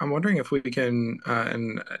 Jared, I'm wondering if we can,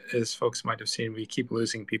 and as folks might have seen, we keep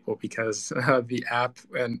losing people because the app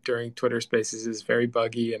and during Twitter Spaces is very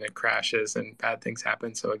buggy and it crashes and bad things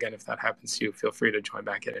happen. So again, if that happens to you, feel free to join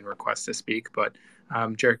back in and request to speak. But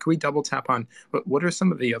Jared, can we double tap on what are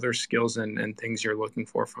some of the other skills and things you're looking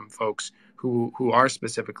for from folks who are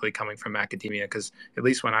specifically coming from academia? Because at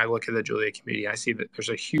least when I look at the Julia community, I see that there's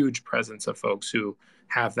a huge presence of folks who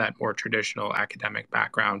have that more traditional academic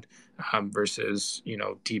background versus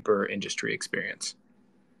deeper industry experience.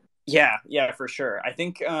 Yeah, for sure. I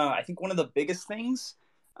think one of the biggest things,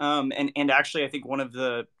 and actually I think one of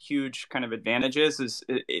the huge kind of advantages is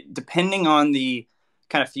depending on the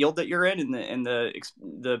kind of field that you're in and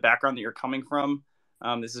the background that you're coming from.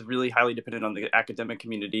 This is really highly dependent on the academic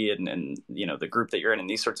community and the group that you're in and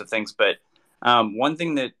these sorts of things. But one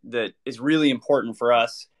thing that is really important for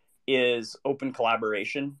us is open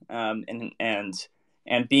collaboration and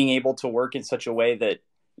being able to work in such a way that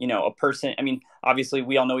a person. I mean, obviously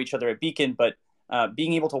we all know each other at Beacon, but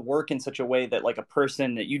being able to work in such a way that like a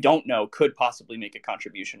person that you don't know could possibly make a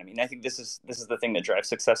contribution. I mean, I think this is the thing that drives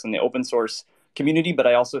success in the open source community, but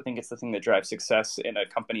I also think it's the thing that drives success in a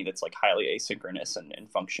company that's like highly asynchronous and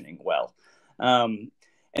functioning well. And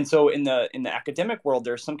so in the academic world,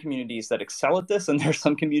 there are some communities that excel at this, and there's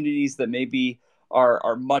some communities that maybe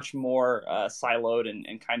are much more siloed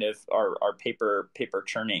and kind of are paper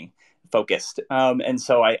churning focused. And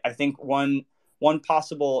so I think one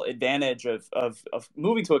possible advantage of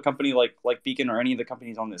moving to a company like Beacon or any of the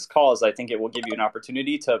companies on this call is I think it will give you an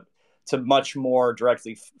opportunity to much more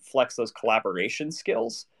directly flex those collaboration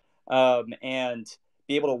skills and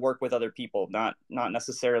be able to work with other people, not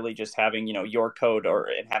necessarily just having your code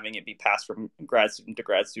and having it be passed from grad student to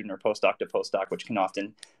grad student or postdoc to postdoc, which can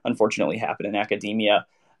often unfortunately happen in academia.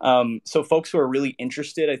 So folks who are really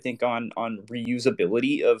interested, I think, on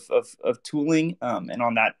reusability of tooling and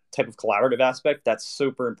on that type of collaborative aspect, that's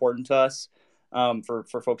super important to us for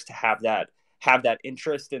folks to have that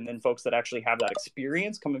interest, and then folks that actually have that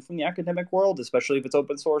experience coming from the academic world, especially if it's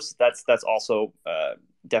open source, that's also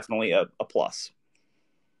definitely a plus.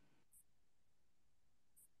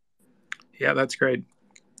 Yeah, that's great.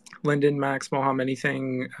 Lyndon, Max, Moham,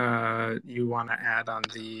 anything you want to add on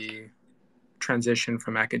the transition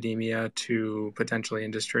from academia to potentially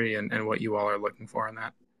industry and what you all are looking for in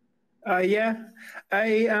that? I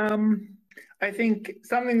think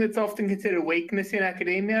something that's often considered weakness in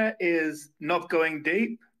academia is not going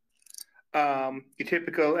deep. Your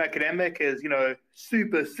typical academic is,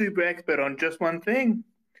 super, super expert on just one thing.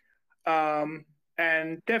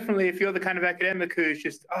 And definitely if you're the kind of academic who's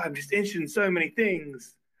just, I'm just interested in so many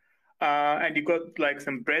things, and you've got like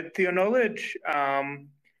some breadth to your knowledge,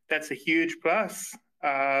 that's a huge plus.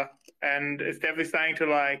 And it's definitely starting to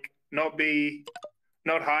like not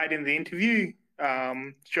hide in the interview,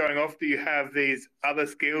 showing off that you have these other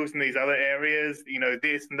skills in these other areas,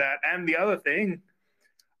 this and that and the other thing.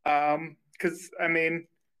 Because I mean,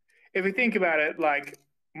 if we think about it, like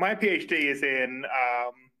my PhD is in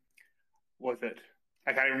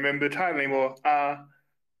I can't remember the title anymore.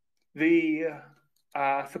 The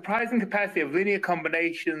surprising capacity of linear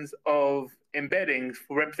combinations of embeddings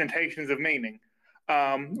for representations of meaning,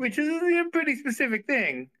 which is a pretty specific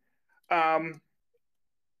thing.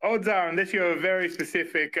 Odds are, unless you have a very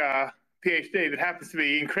specific PhD that happens to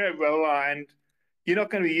be incredibly well aligned, you're not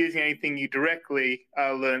going to be using anything you directly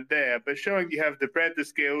learned there. But showing you have the breadth of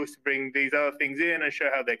skills to bring these other things in and show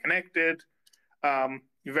how they're connected,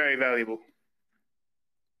 you're very valuable.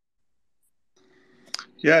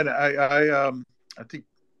 Yeah, and I think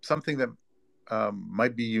something that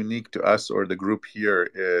might be unique to us or the group here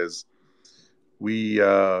is we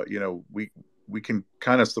can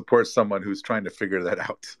kind of support someone who's trying to figure that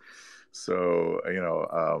out. So,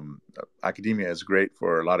 academia is great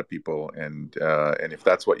for a lot of people, and if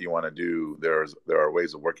that's what you want to do, there are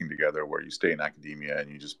ways of working together where you stay in academia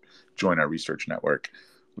and you just join our research network,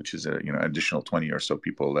 which is additional 20 or so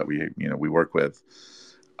people that we work with,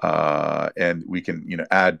 and we can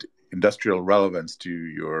add industrial relevance to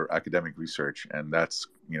your academic research, and that's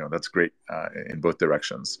great in both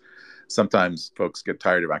directions. Sometimes folks get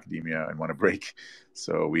tired of academia and want to break.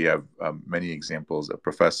 So we have many examples of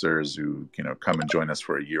professors who come and join us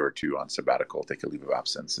for a year or two on sabbatical, take a leave of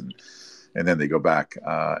absence, and then they go back.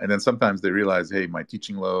 And then sometimes they realize, hey, my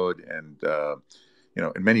teaching load, and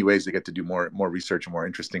in many ways they get to do more research and more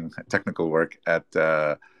interesting technical work at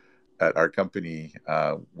our company,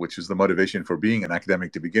 which is the motivation for being an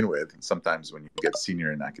academic to begin with. And sometimes when you get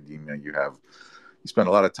senior in academia, you spend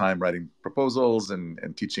a lot of time writing proposals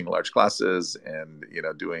and teaching large classes and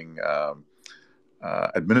doing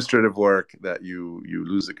administrative work that you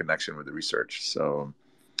lose the connection with the research. So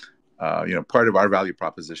part of our value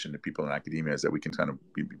proposition to people in academia is that we can kind of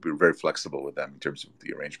be very flexible with them in terms of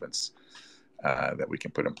the arrangements that we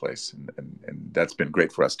can put in place, and that's been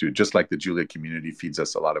great for us too. Just like the Julia community feeds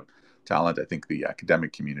us a lot of talent, I think the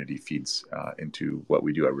academic community feeds into what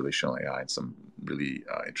we do at Relational AI in some really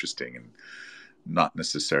interesting and not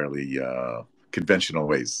necessarily conventional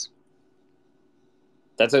ways.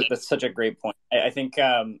 That's such a great point. I think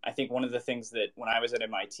one of the things that when I was at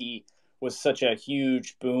MIT was such a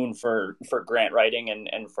huge boon for grant writing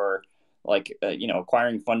and for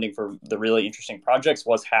acquiring funding for the really interesting projects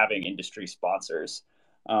was having industry sponsors.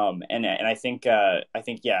 And I think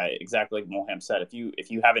yeah, exactly like Moham said,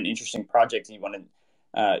 if you have an interesting project and you want to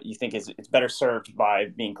you think it's better served by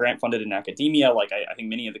being grant funded in academia, I think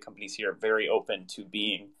many of the companies here are very open to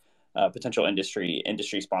being potential industry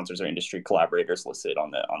sponsors or industry collaborators listed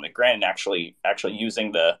on the grant, and actually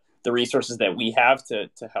using the resources that we have to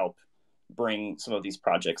help bring some of these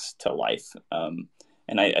projects to life.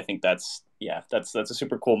 And I think that's a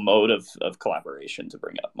super cool mode of collaboration to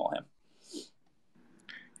bring up, Moham.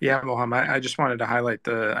 Yeah, Moham, I just wanted to highlight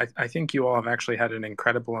I think you all have actually had an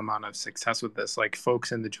incredible amount of success with this. Like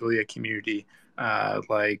folks in the Julia community,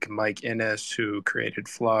 like Mike Innes, who created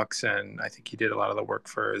Flux, and I think he did a lot of the work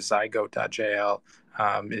for Zygote.jl,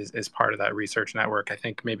 is part of that research network. I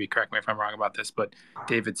think, maybe correct me if I'm wrong about this, but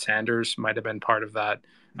David Sanders might have been part of that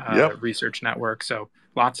research network. So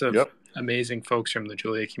lots of amazing folks from the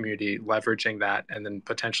Julia community leveraging that, and then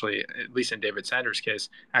potentially, at least in David Sanders' case,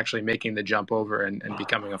 actually making the jump over and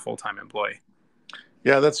becoming a full-time employee.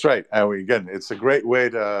 Yeah, that's right. Again, it's a great way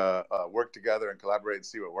to work together and collaborate and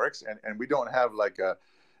see what works. And we don't have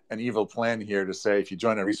an evil plan here to say, if you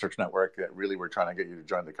join a research network, that really we're trying to get you to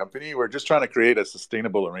join the company. We're just trying to create a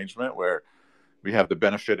sustainable arrangement where we have the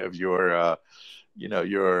benefit of your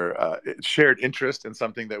shared interest in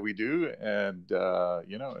something that we do, and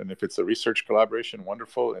and if it's a research collaboration,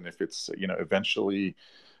 wonderful, and if it's eventually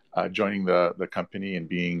joining the company and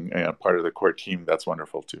being part of the core team, that's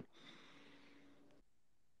wonderful too.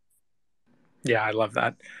 Yeah, I love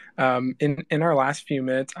that. In our last few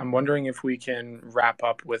minutes, I'm wondering if we can wrap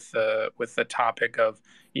up with the topic of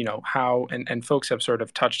how, and folks have sort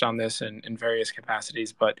of touched on this in various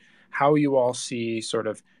capacities, but how you all see sort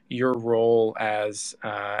of your role as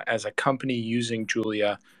a company using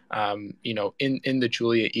Julia, in the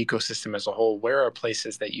Julia ecosystem as a whole. Where are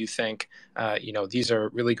places that you think, these are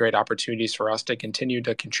really great opportunities for us to continue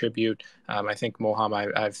to contribute? I think,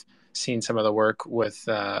 Moham, I've seen some of the work with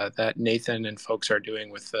that Nathan and folks are doing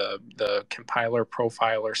with the compiler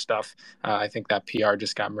profiler stuff. I think that PR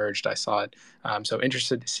just got merged. I saw it. So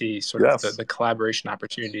interested to see sort of the collaboration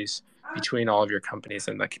opportunities between all of your companies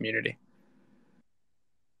and the community.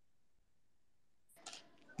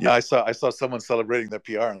 Yeah, I saw someone celebrating the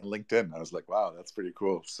PR on LinkedIn. I was like, wow, that's pretty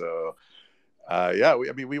cool. So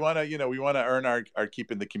we want to earn our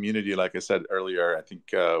keep in the community. Like I said earlier, I think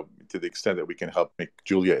to the extent that we can help make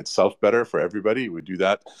Julia itself better for everybody, we do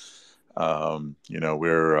that.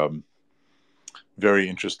 We're very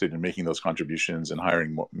interested in making those contributions and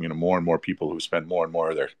hiring more and more people who spend more and more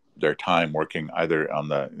of their time working either on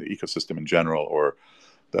the ecosystem in general or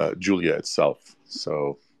the Julia itself.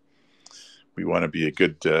 So we want to be a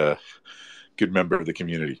good member of the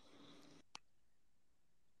community.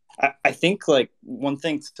 I think one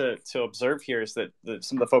thing to observe here is that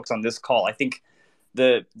some of the folks on this call, I think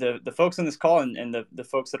the folks on this call and the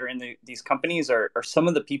folks that are in these companies are some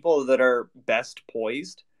of the people that are best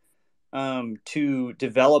poised to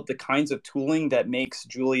develop the kinds of tooling that makes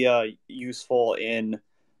Julia useful in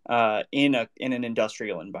an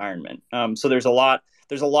industrial environment. So there's a lot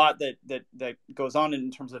there's a lot that goes on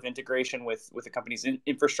in terms of integration with the company's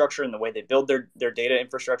infrastructure and the way they build their data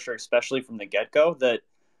infrastructure, especially from the get-go, that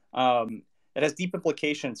it has deep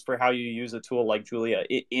implications for how you use a tool like Julia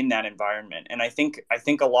in that environment. And I think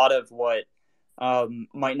a lot of what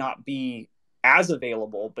might not be as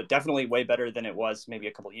available, but definitely way better than it was maybe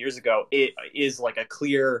a couple of years ago, it is like a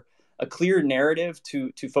clear narrative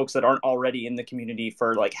to folks that aren't already in the community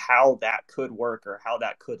for like how that could work or how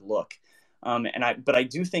that could look. But I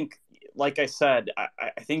do think, like I said,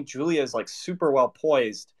 I think Julia is like super well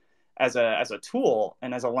poised as a tool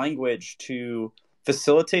and as a language to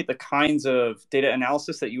facilitate the kinds of data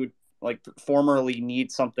analysis that you would like formerly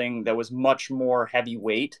need something that was much more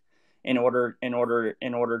heavyweight in order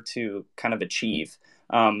to kind of achieve.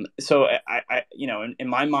 So I in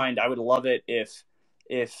my mind, I would love it if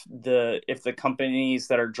the companies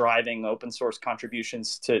that are driving open source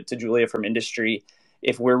contributions to Julia from industry,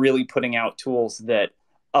 if we're really putting out tools that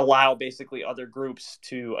allow basically other groups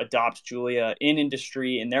to adopt Julia in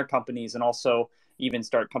industry, in their companies, and also even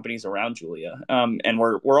start companies around Julia. And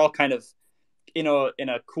we're all kind of in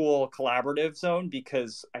a cool collaborative zone,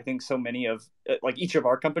 because I think so many of like each of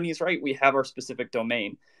our companies, right, we have our specific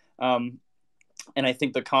domain. And I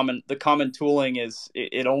think the common tooling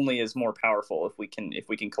it only is more powerful if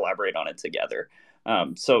we can collaborate on it together.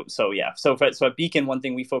 So at Beacon, one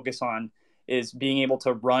thing we focus on is being able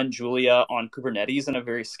to run Julia on Kubernetes in a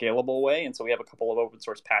very scalable way. And so we have a couple of open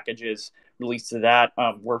source packages released to that.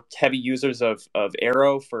 We're heavy users of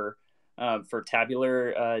Arrow for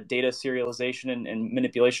tabular data serialization and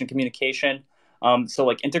manipulation communication. So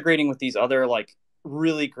like integrating with these other like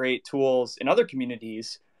really great tools in other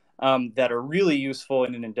communities that are really useful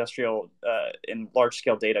in an industrial in large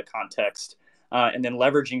scale data context, and then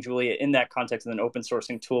leveraging Julia in that context, and then open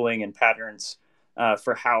sourcing tooling and patterns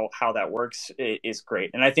for how that works is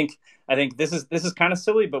great. And I think this is kind of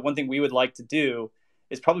silly, but one thing we would like to do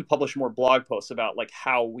is probably publish more blog posts about like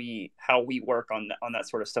how we work on that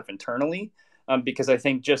sort of stuff internally, because I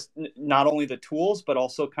think just not only the tools, but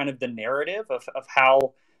also kind of the narrative of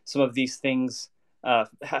how some of these things,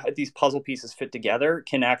 these puzzle pieces fit together,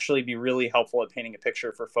 can actually be really helpful at painting a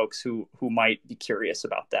picture for folks who might be curious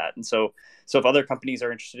about that. And so if other companies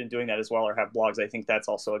are interested in doing that as well or have blogs, I think that's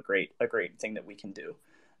also a great thing that we can do.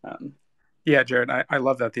 Yeah, Jared, I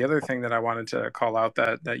love that. The other thing that I wanted to call out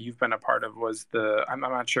that you've been a part of was I'm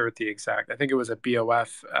not sure what the exact, I think it was a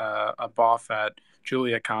BOF, a BOF at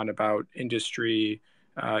JuliaCon about industry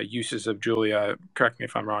uses of Julia. Correct me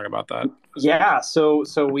if I'm wrong about that. Yeah, so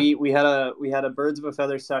we had a birds of a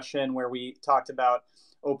feather session where we talked about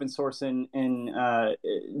open source in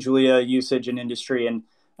Julia usage in industry, and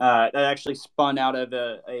that actually spun out of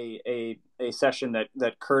a session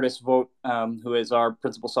that Curtis Vogt, who is our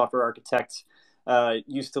principal software architect,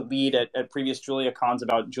 used to lead at previous Julia cons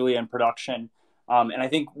about Julia in production. And I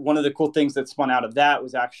think one of the cool things that spun out of that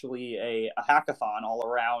was actually a hackathon all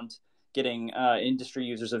around getting industry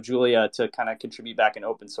users of Julia to kind of contribute back in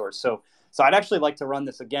open source. So I'd actually like to run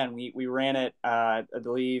this again. We ran it, I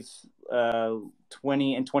believe, in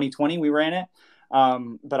 2020 we ran it.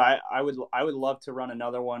 But I would love to run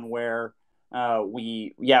another one where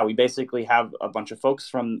we basically have a bunch of folks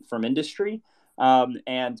from industry,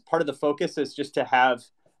 and part of the focus is just to have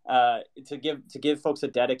to give folks a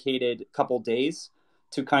dedicated couple days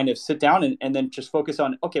to kind of sit down and then just focus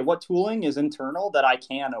on, okay, what tooling is internal that I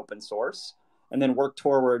can open source, and then work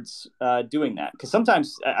towards doing that. Because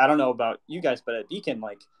sometimes, I don't know about you guys, but at Beacon,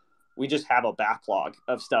 like, we just have a backlog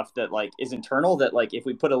of stuff that like is internal that like if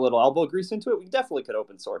we put a little elbow grease into it, we definitely could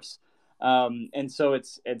open source. And so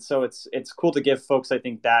it's cool to give folks, I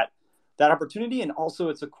think, that opportunity, and also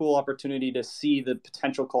it's a cool opportunity to see the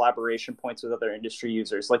potential collaboration points with other industry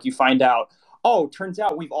users. Like you find out, oh, turns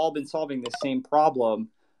out we've all been solving the same problem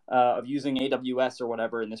of using AWS or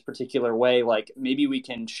whatever in this particular way. Like maybe we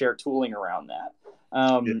can share tooling around that.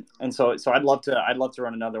 And so I'd love to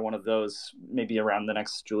run another one of those maybe around the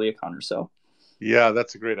next JuliaCon or so. Yeah,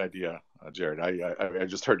 that's a great idea, Jared. I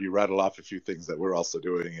just heard you rattle off a few things that we're also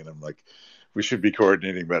doing, and I'm like, we should be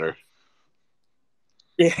coordinating better.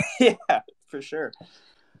 Yeah, for sure.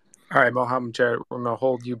 All right, Moham, Jared, we're going to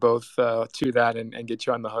hold you both to that and get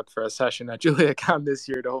you on the hook for a session at JuliaCon this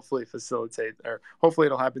year to hopefully facilitate, or hopefully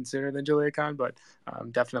it'll happen sooner than JuliaCon, but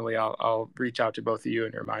definitely I'll reach out to both of you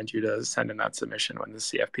and remind you to send in that submission when the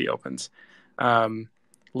CFP opens.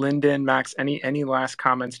 Lyndon, Max, any last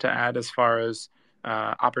comments to add as far as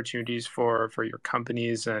opportunities for your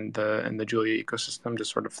companies and the Julia ecosystem to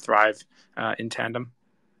sort of thrive in tandem?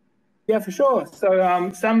 Yeah, for sure.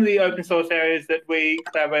 So some of the open source areas that we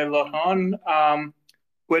collaborate a lot on,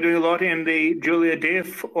 we're doing a lot in the Julia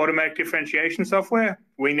Diff automatic differentiation software.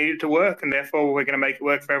 We need it to work, and therefore we're going to make it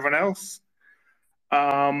work for everyone else.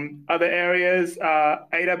 Other areas are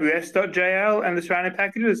AWS.jl and the surrounding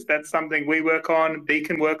packages. That's something we work on,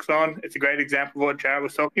 Beacon works on. It's a great example of what Jared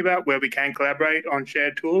was talking about, where we can collaborate on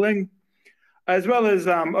shared tooling, as well as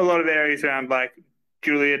a lot of areas around like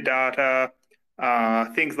Julia Data,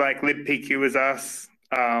 things like libpq is us,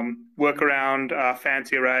 work around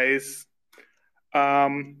fancy arrays.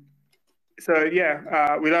 So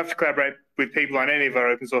yeah, we love to collaborate with people on any of our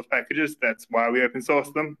open source packages. That's why we open source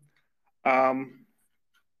them.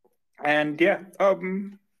 And yeah,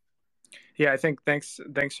 yeah, I think thanks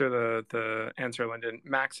for the answer, Lyndon.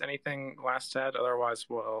 Max, anything last said? Otherwise,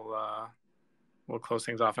 we'll close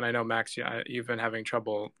things off. And I know, Max, you've been having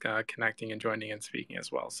trouble connecting and joining and speaking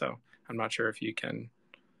as well. So I'm not sure if you can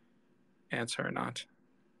answer or not.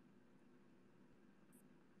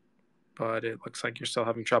 But it looks like you're still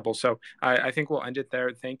having trouble. So I think we'll end it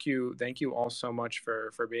there. Thank you all so much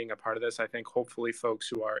for being a part of this. I think hopefully folks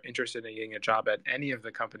who are interested in getting a job at any of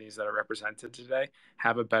the companies that are represented today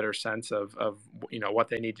have a better sense of what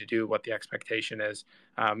they need to do, what the expectation is.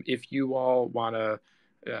 If you all want to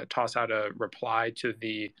toss out a reply to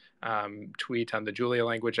the tweet on the Julia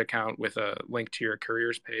Language account with a link to your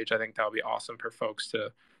careers page, I think that'll be awesome for folks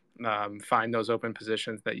to find those open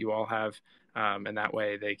positions that you all have, and that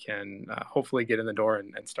way they can hopefully get in the door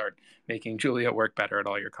and start making Julia work better at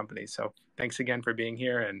all your companies. So thanks again for being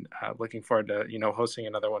here, and looking forward to hosting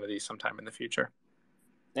another one of these sometime in the future.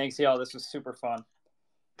 Thanks, y'all. This was super fun.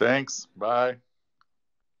 Thanks. Bye.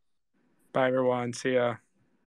 Bye, everyone. See ya.